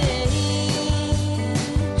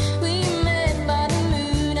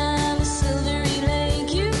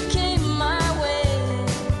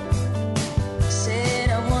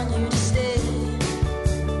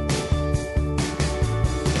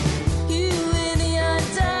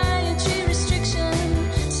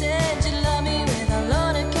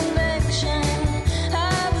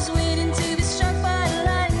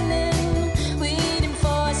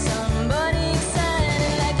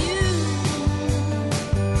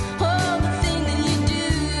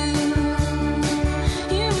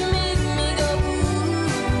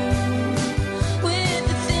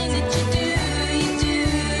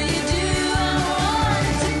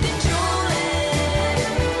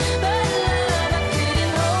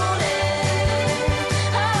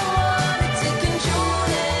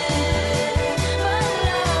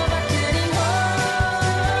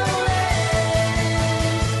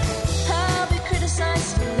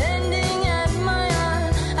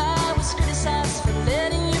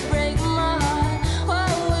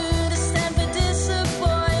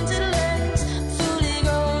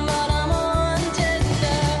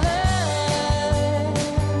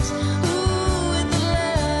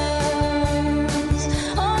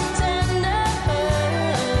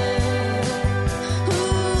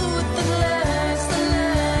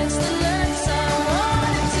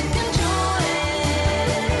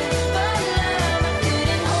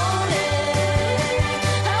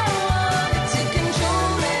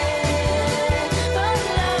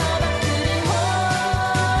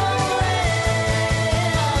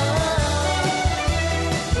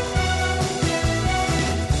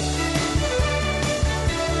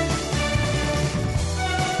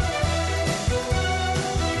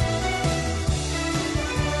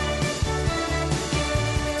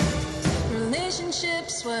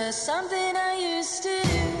 something I used to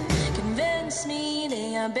do. Convince me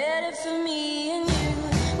they are better for me and you.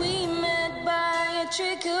 We met by a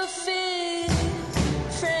trick of fate.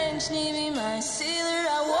 French Navy, my sailor,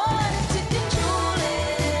 I wanted to control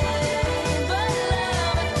it, but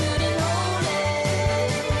love, I couldn't hold it.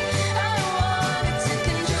 I wanted to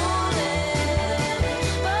control it,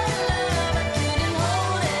 but love, I couldn't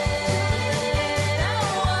hold it. I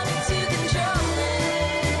wanted to control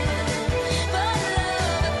it, but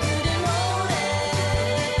love, I couldn't hold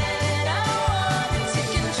it. I wanted to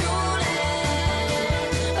control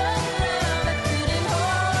it, but love, I couldn't hold it.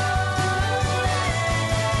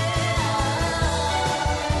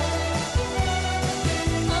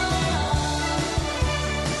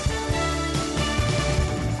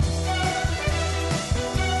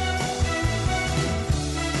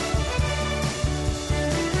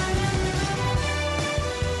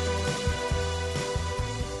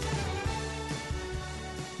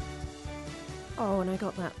 Oh, and I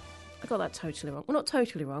got that totally wrong. Well, not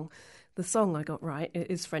totally wrong. The song I got right. It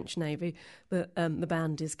is French Navy, but the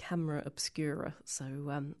band is Camera Obscura. So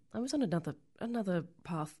I was on another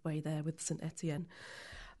pathway there with St Etienne.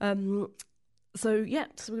 So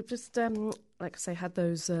we've just, like I say, had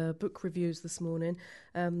those book reviews this morning,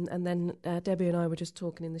 and then Debbie and I were just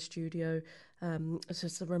talking in the studio. It's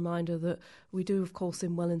just a reminder that we do, of course,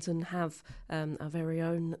 in Wellington have our very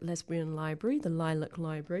own lesbian library, the Lilac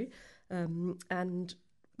Library, and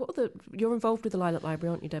you're involved with the Lilac Library,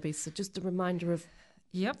 aren't you, Debbie? So just a reminder of.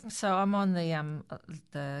 Yep. So I'm on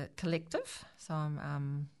the collective. So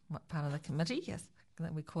I'm part of the committee. Yes,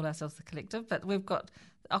 we call ourselves the collective. But we've got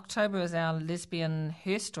October is our Lesbian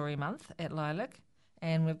Her Story Month at Lilac,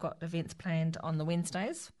 and we've got events planned on the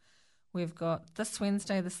Wednesdays. We've got this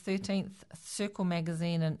Wednesday, the 13th, Circle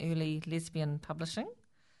Magazine and Early Lesbian Publishing,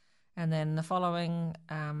 and then the following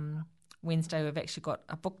Wednesday we've actually got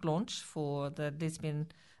a book launch for the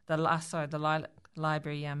Lilac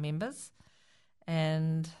Library members.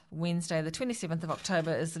 And Wednesday, the 27th of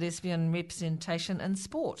October, is the Lesbian Representation in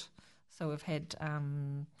Sport. So we've had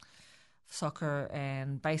soccer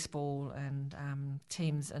and baseball and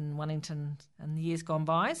teams in Wellington in the years gone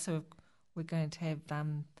by. So we're going to have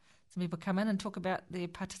some people come in and talk about their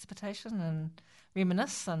participation and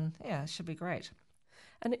reminisce, and it should be great.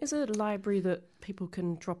 And it is a library that people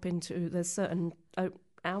can drop into. There's certain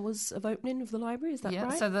hours of opening of the library, is that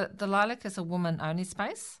right? So the Lilac is a woman-only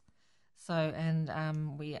space. So,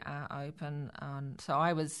 and we are open on... So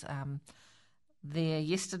I was there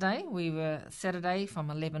yesterday. We were Saturday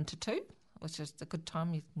from 11 to 2, which is a good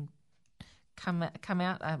time. You can come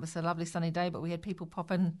out. It was a lovely sunny day, but we had people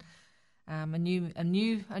pop in. A new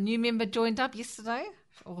member joined up yesterday,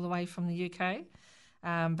 all the way from the UK.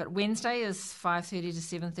 But Wednesday is 5:30 to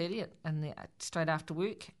 7:30 and straight after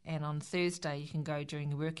work, and on Thursday you can go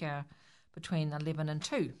during your work hour between 11 and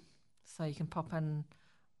 2. So you can pop in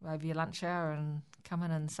over your lunch hour and come in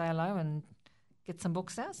and say hello and get some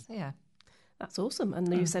books out. Yeah. That's awesome.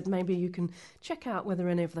 And you said maybe you can check out whether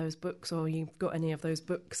any of those books, or you've got any of those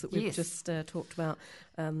books that we've just talked about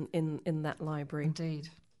in that library. Indeed.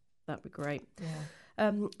 That'd be great. Yeah.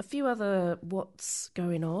 A few other what's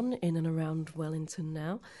going on in and around Wellington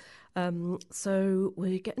now. So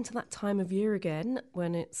we're getting to that time of year again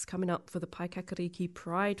when it's coming up for the Paikakariki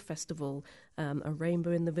Pride Festival, a rainbow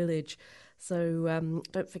in the village. So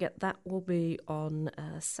don't forget, that will be on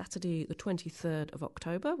Saturday the 23rd of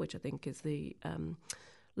October, which I think is the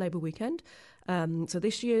Labour weekend. So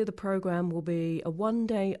this year the programme will be a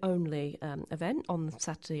one-day only event on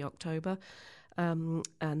Saturday, October. And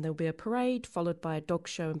there'll be a parade followed by a dog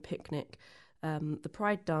show and picnic. The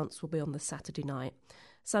Pride dance will be on the Saturday night.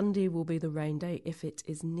 Sunday will be the rain day if it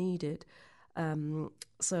is needed. Moving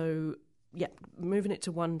it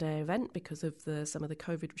to one-day event because of some of the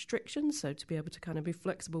COVID restrictions, so to be able to kind of be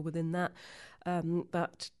flexible within that.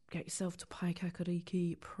 But get yourself to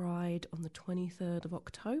Paikakariki Pride on the 23rd of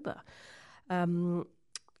October. A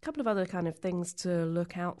couple of other kind of things to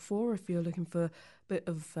look out for if you're looking for a bit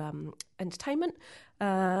of entertainment.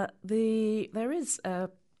 There is a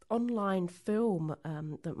online film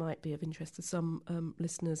that might be of interest to some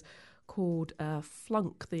listeners called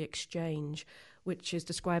Flunk the Exchange, which is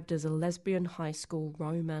described as a lesbian high school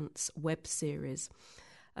romance web series.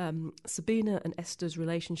 Sabina and Esther's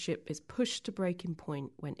relationship is pushed to breaking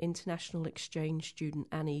point when international exchange student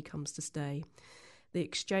Annie comes to stay. The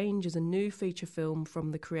Exchange is a new feature film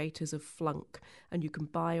from the creators of Flunk, and you can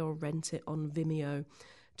buy or rent it on Vimeo.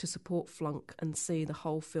 to support Flunk and see the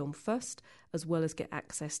whole film first, as well as get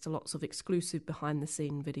access to lots of exclusive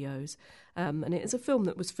behind-the-scene videos. And it is a film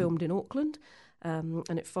that was filmed in Auckland,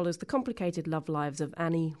 and it follows the complicated love lives of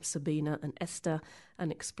Annie, Sabina and Esther,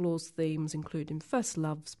 and explores themes including first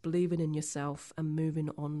loves, believing in yourself and moving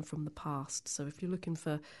on from the past. So if you're looking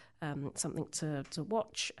for something to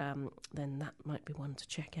watch, then that might be one to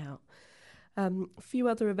check out. A few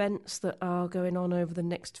other events that are going on over the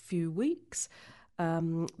next few weeks.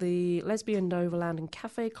 The Lesbian Overland and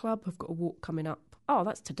Cafe Club have got a walk coming up. Oh,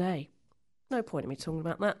 that's today. No point in me talking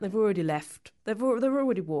about that. They've already left. They're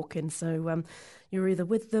already walking, so you're either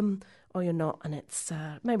with them or you're not, and it's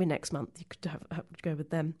maybe next month you could have to go with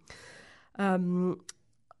them.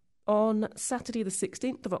 On Saturday the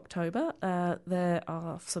 16th of October, there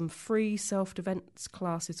are some free self-defence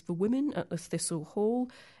classes for women at the Thistle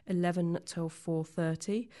Hall, 11 till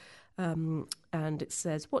 4:30. And it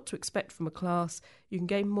says what to expect from a class. You can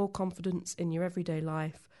gain more confidence in your everyday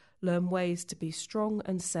life, learn ways to be strong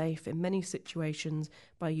and safe in many situations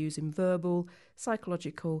by using verbal,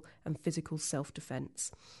 psychological and physical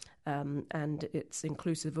self-defence. And it's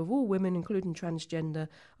inclusive of all women, including transgender,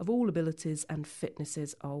 of all abilities and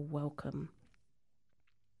fitnesses are welcome.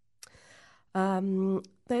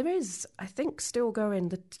 There is, I think, still going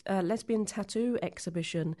the lesbian tattoo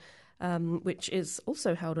exhibition, which is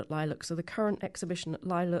also held at Lilac. So the current exhibition at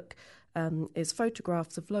Lilac is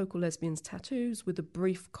photographs of local lesbians' tattoos with a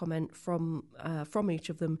brief comment from each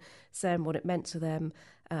of them saying what it meant to them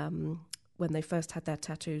when they first had their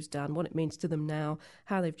tattoos done, what it means to them now,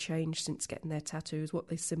 how they've changed since getting their tattoos, what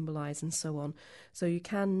they symbolise and so on. So you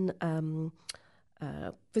can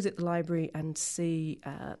visit the library and see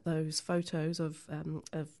those photos of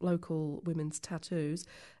local women's tattoos.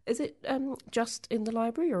 Is it just in the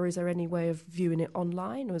library, or is there any way of viewing it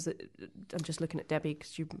online, or is it? I'm just looking at Debbie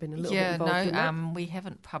because you've been a little bit involved in that. We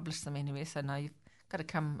haven't published them anywhere, so no, you've got to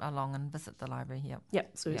come along and visit the library.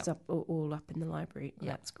 So it's all up in the library.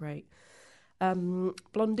 That's great.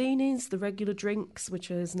 Blondini's, the regular drinks,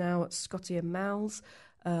 which is now at Scotty and Mal's.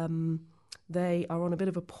 They are on a bit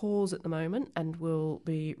of a pause at the moment and will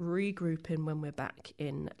be regrouping when we're back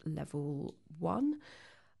in level 1.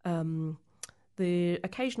 The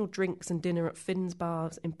occasional drinks and dinner at Finn's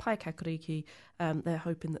Bars in Paikakariki, they're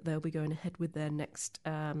hoping that they'll be going ahead with their next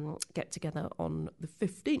get-together on the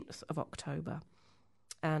 15th of October.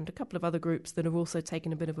 And a couple of other groups that have also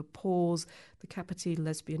taken a bit of a pause. The Kapiti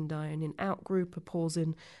Lesbian Dining Out group are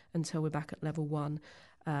pausing until we're back at level 1.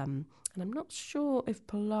 And I'm not sure if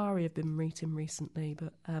Polari have been meeting recently,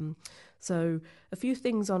 but so a few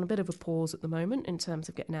things on a bit of a pause at the moment in terms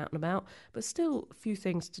of getting out and about, but still a few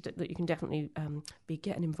things that you can definitely be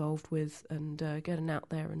getting involved with and getting out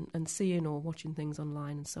there and seeing or watching things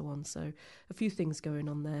online and so on. So a few things going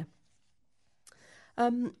on there.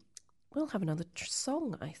 We'll have another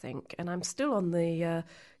song, I think, and I'm still on the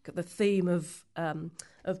theme of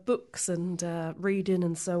books and reading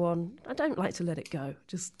and so on. I don't like to let it go.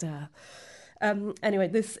 Just anyway,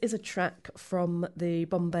 this is a track from the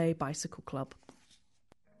Bombay Bicycle Club.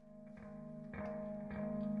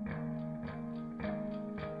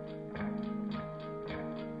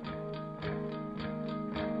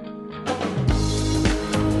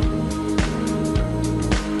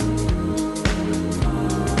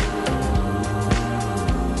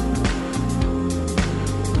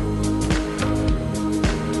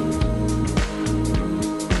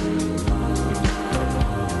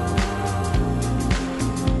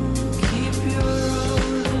 Keep your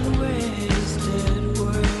rolling ways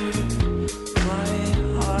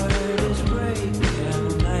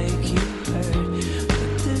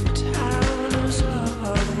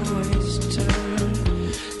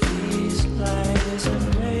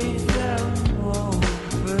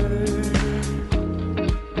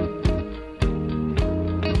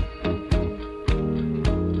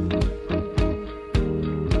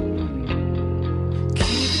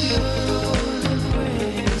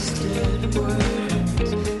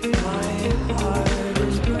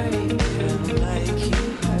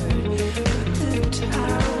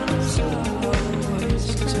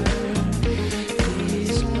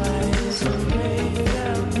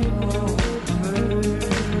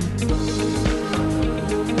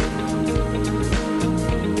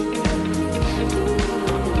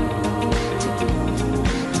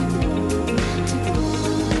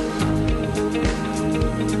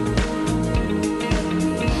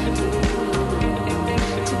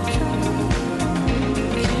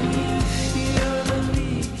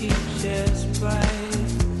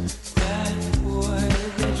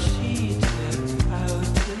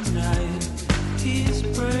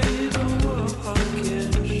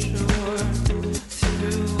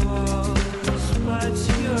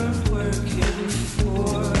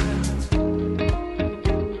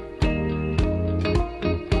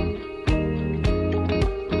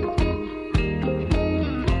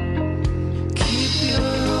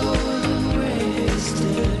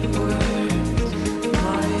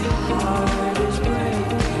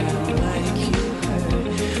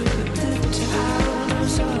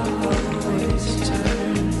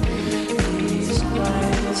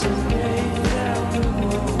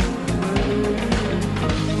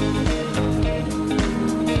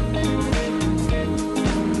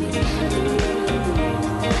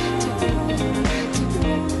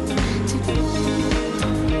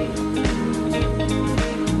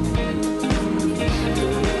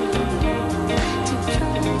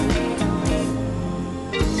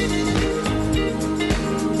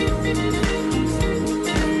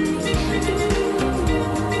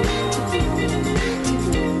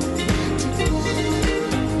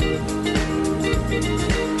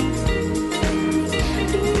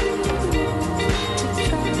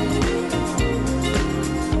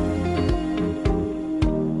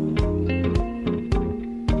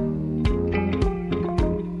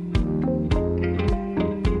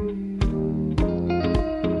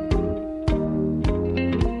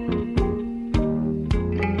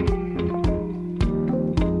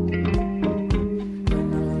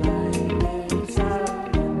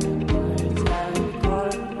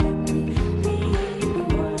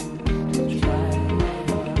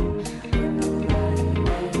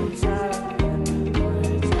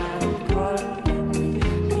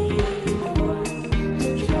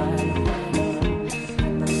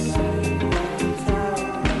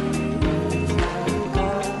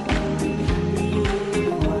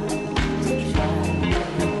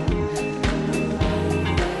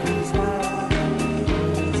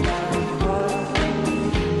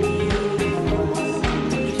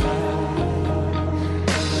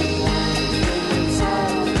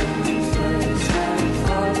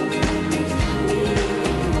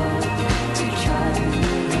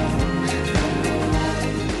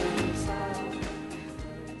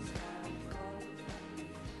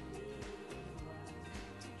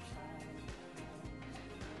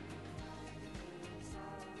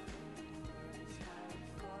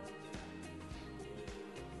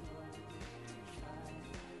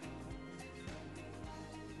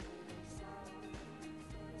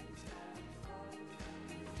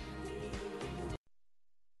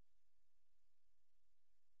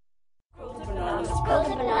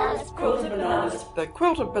The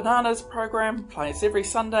Quilted Bananas program plays every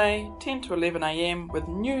Sunday, 10 to 11 a.m. with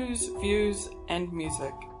news, views and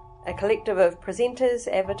music. A collective of presenters,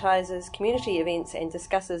 advertisers, community events and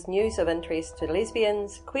discusses news of interest to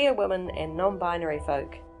lesbians, queer women and non-binary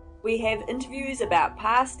folk. We have interviews about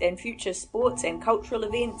past and future sports and cultural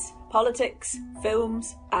events, politics,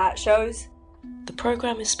 films, art shows. The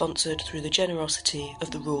programme is sponsored through the generosity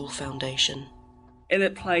of the Rule Foundation. And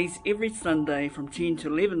it plays every Sunday from 10 to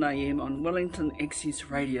 11 a.m. on Wellington Access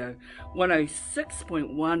Radio,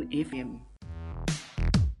 106.1 FM.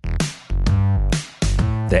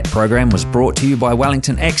 That program was brought to you by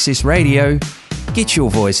Wellington Access Radio. Get your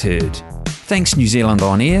voice heard. Thanks New Zealand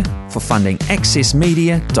On Air for funding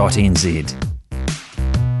accessmedia.nz.